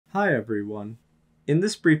Hi everyone. In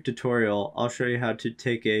this brief tutorial, I'll show you how to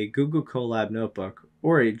take a Google Colab notebook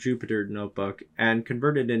or a Jupyter notebook and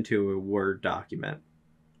convert it into a Word document.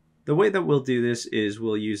 The way that we'll do this is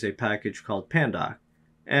we'll use a package called Pandoc,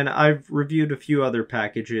 and I've reviewed a few other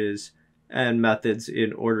packages and methods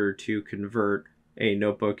in order to convert a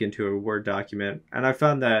notebook into a Word document, and I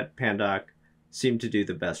found that Pandoc seemed to do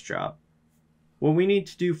the best job. What we need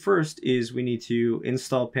to do first is we need to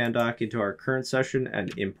install Pandoc into our current session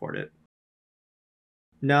and import it.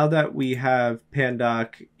 Now that we have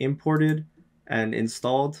Pandoc imported and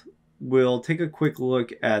installed, we'll take a quick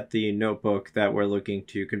look at the notebook that we're looking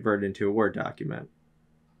to convert into a Word document.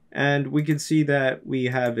 And we can see that we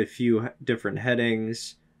have a few different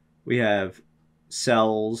headings, we have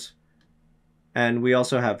cells, and we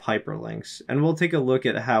also have hyperlinks. And we'll take a look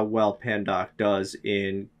at how well Pandoc does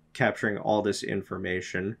in capturing all this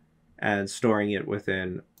information and storing it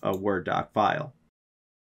within a Word doc file.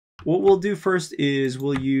 What we'll do first is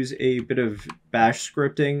we'll use a bit of bash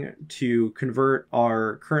scripting to convert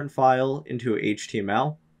our current file into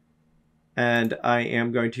HTML. And I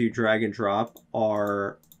am going to drag and drop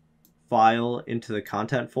our file into the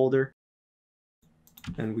content folder.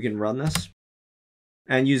 And we can run this.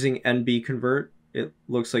 And using nbconvert, it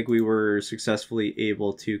looks like we were successfully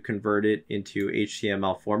able to convert it into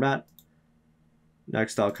HTML format.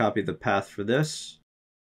 Next, I'll copy the path for this.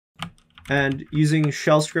 And using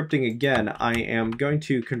shell scripting again, I am going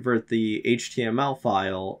to convert the HTML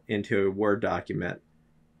file into a Word document.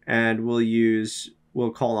 And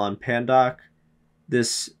we'll call on Pandoc.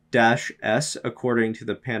 This -s, according to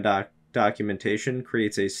the Pandoc documentation,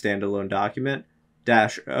 creates a standalone document.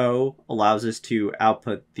 -o allows us to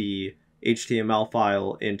output the HTML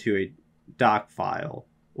file into a doc file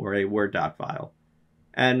or a Word doc file.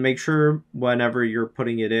 And make sure whenever you're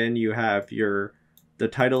putting it in, you have the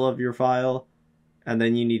title of your file, and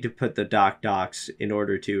then you need to put the docs in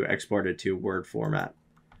order to export it to Word format.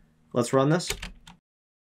 Let's run this.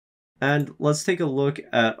 And let's take a look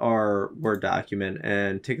at our Word document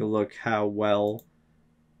and take a look how well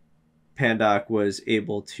Pandoc was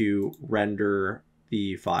able to render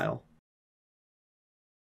the file.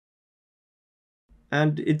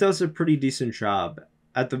 And it does a pretty decent job.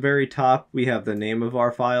 At the very top, we have the name of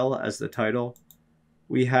our file as the title.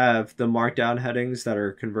 We have the markdown headings that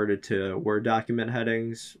are converted to Word document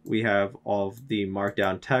headings. We have all of the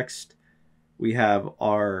markdown text. We have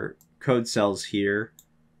our code cells here.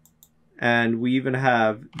 And we even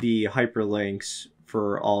have the hyperlinks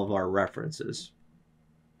for all of our references.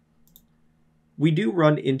 We do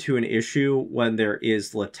run into an issue when there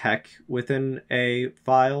is LaTeX within a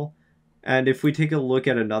file. And if we take a look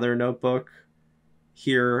at another notebook,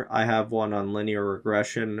 here I have one on linear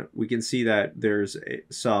regression, we can see that there's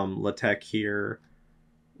some LaTeX here.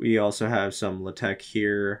 We also have some LaTeX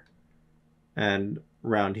here and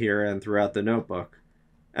around here and throughout the notebook.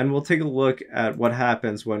 And we'll take a look at what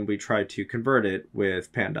happens when we try to convert it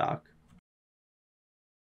with Pandoc.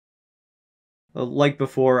 Like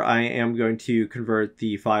before, I am going to convert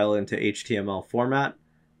the file into HTML format.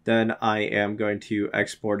 Then I am going to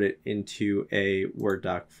export it into a Word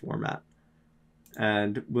doc format.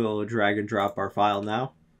 And we'll drag and drop our file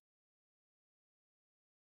now.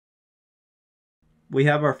 We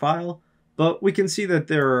have our file, but we can see that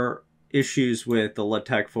there are issues with the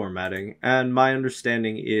LaTeX formatting. And my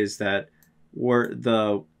understanding is that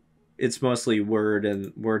it's mostly Word,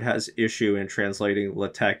 and Word has issue in translating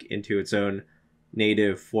LaTeX into its own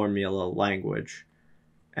native formula language.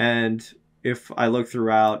 And if I look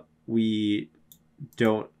throughout,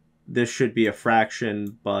 this should be a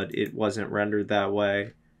fraction, but it wasn't rendered that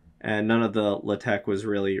way. And none of the LaTeX was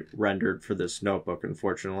really rendered for this notebook,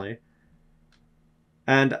 unfortunately.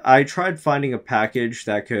 And I tried finding a package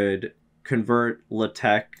that could convert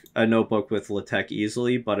a notebook with LaTeX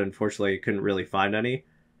easily, but unfortunately I couldn't really find any.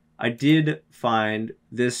 I did find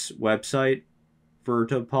this website,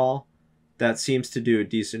 Vertopal, that seems to do a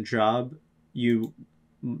decent job.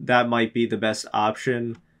 That might be the best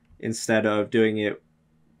option instead of doing it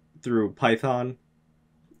through Python,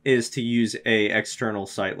 is to use a external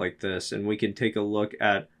site like this. And we can take a look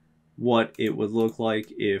at what it would look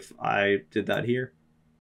like if I did that here.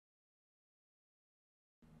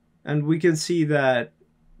 And we can see that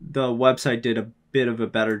the website did a bit of a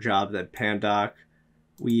better job than Pandoc.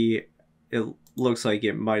 It looks like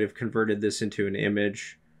it might have converted this into an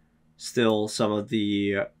image. Still, some of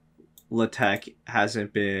the LaTeX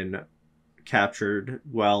hasn't been captured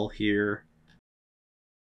well here.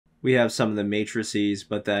 We have some of the matrices,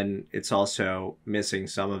 but then it's also missing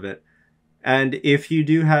some of it. And if you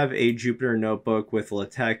do have a Jupyter notebook with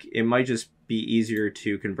LaTeX, it might just be easier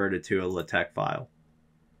to convert it to a LaTeX file.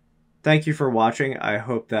 Thank you for watching. I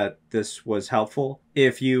hope that this was helpful.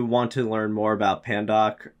 If you want to learn more about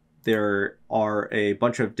Pandoc, there are a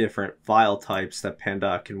bunch of different file types that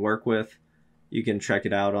Pandoc can work with. You can check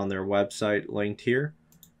it out on their website linked here.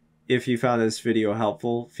 If you found this video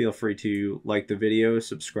helpful, feel free to like the video,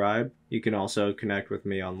 subscribe. You can also connect with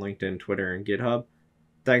me on LinkedIn, Twitter, and GitHub.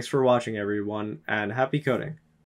 Thanks for watching, everyone, and happy coding!